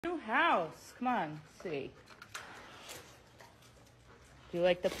New house. Come on, let's see. Do you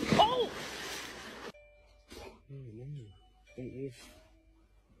like the... Oh!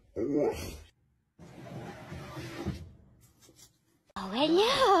 Oh,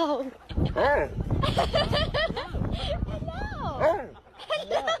 hello. Hello.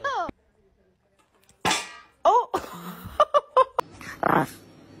 Hello. Oh!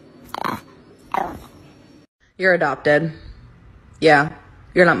 You're adopted. Yeah,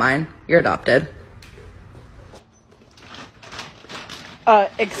 you're not mine. You're adopted.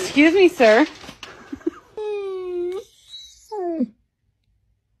 Excuse me, sir.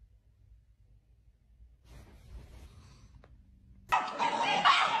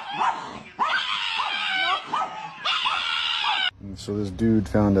 So this dude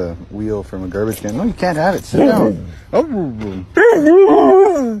found a wheel from a garbage can. No, you can't have it. Sit down.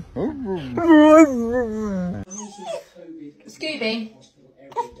 Scooby.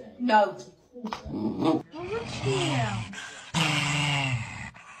 No. What are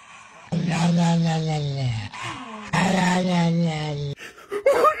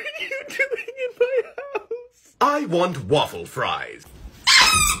you doing in my house? I want waffle fries.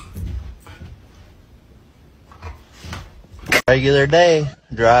 Regular day,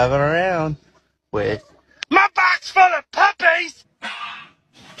 driving around with my box full of puppies.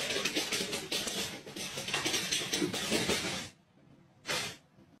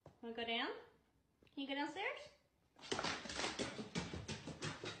 Wanna go down? Can you go downstairs?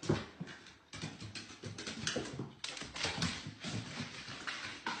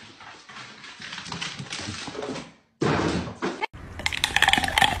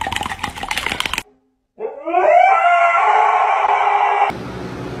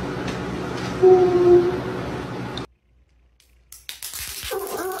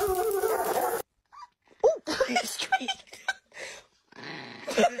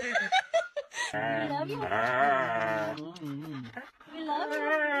 We love you. We love you.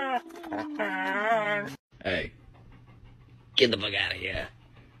 Hey, get the fuck out of here.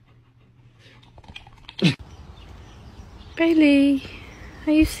 Bailey,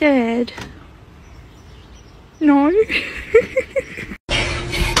 are you sad? No?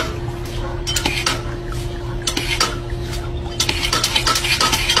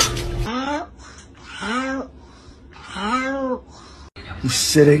 He's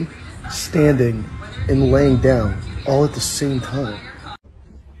sitting, standing, and laying down all at the same time.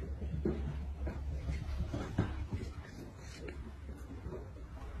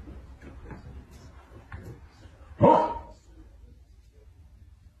 What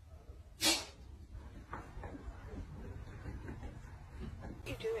are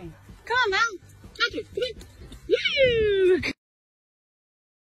you doing? Come on, Mom. Touch it. Woo!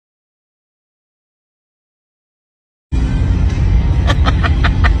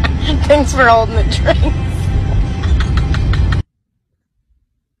 Thanks for holding the drinks.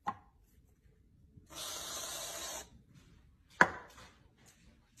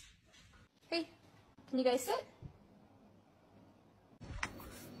 Hey, can you guys sit?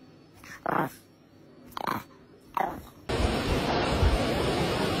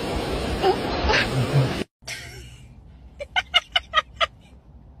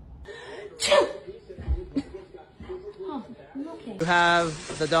 You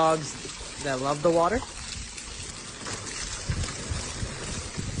have the dogs that love the water.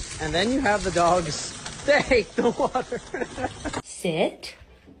 And then you have the dogs that hate the water. Sit.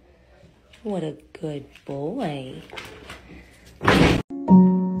 What a good boy.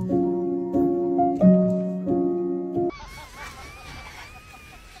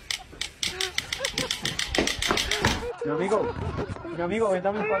 Mi amigo,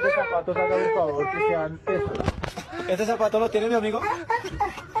 véndame un par de zapatos, hágame un favor, que sean esos. ¿Este zapato lo tiene mi amigo?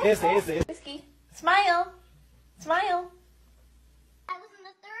 Ese. Whiskey. Smile. Smile. I was in the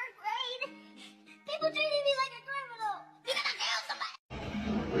 3rd grade. People treated me like a criminal. You're gonna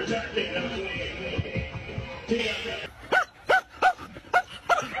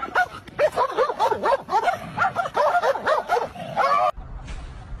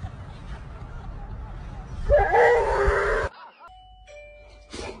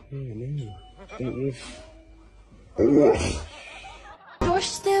You're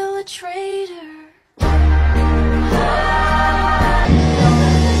still a traitor.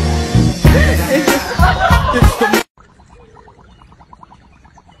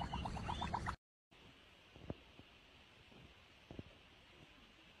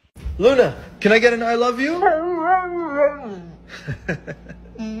 Luna, can I get an I love you?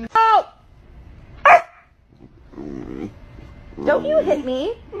 Oh! Don't you hit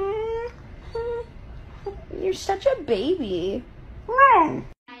me. You're such a baby. I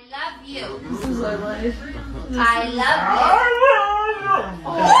you. This is my life. I love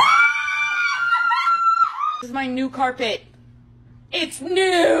you. This is my new carpet. It's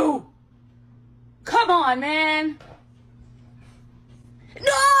new! Come on, man!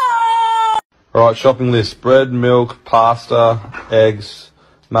 No! Alright, shopping list. Bread, milk, pasta, eggs,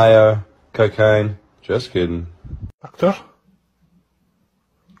 mayo, cocaine. Just kidding. Doctor?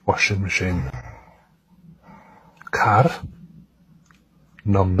 Washing machine. Car?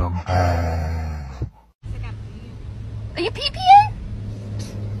 Num num. Are you pee-peeing?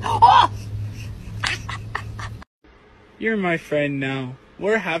 Oh! You're my friend now.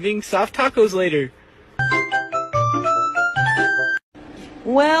 We're having soft tacos later.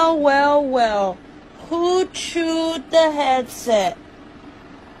 Well, well, well. Who chewed the headset?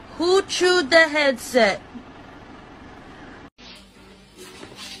 Who chewed the headset?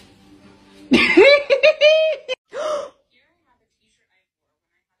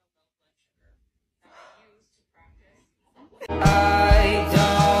 I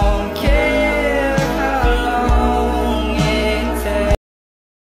don't care how long it takes.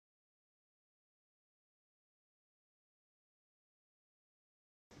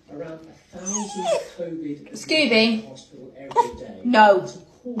 Around 1,000 COVID Scooby. hospital every day. No.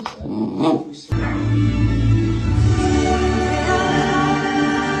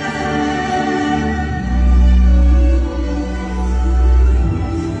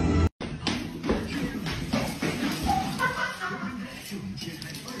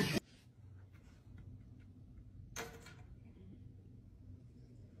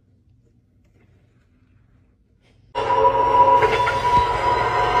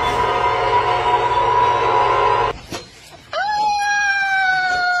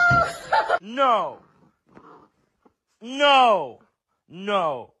 No. No.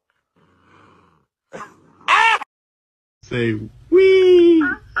 No. Say wee.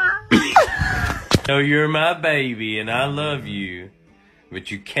 know you're my baby and I love you,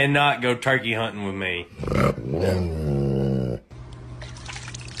 but you cannot go turkey hunting with me.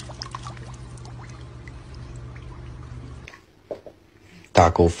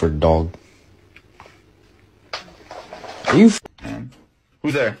 Taco for dog. Are you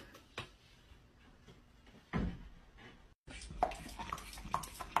Who's there?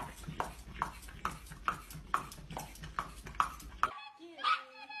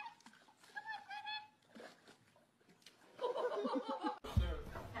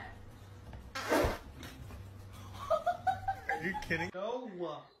 Are you kidding? No.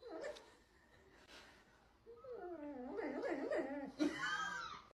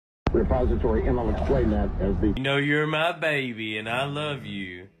 Repository, and I'll explain that as the... You know you're my baby and I love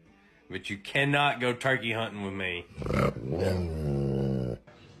you, but you cannot go turkey hunting with me.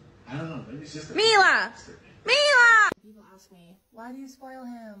 Mila! Mila! People ask me, why do you spoil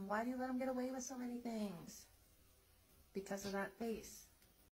him? Why do you let him get away with so many things? Because of that face.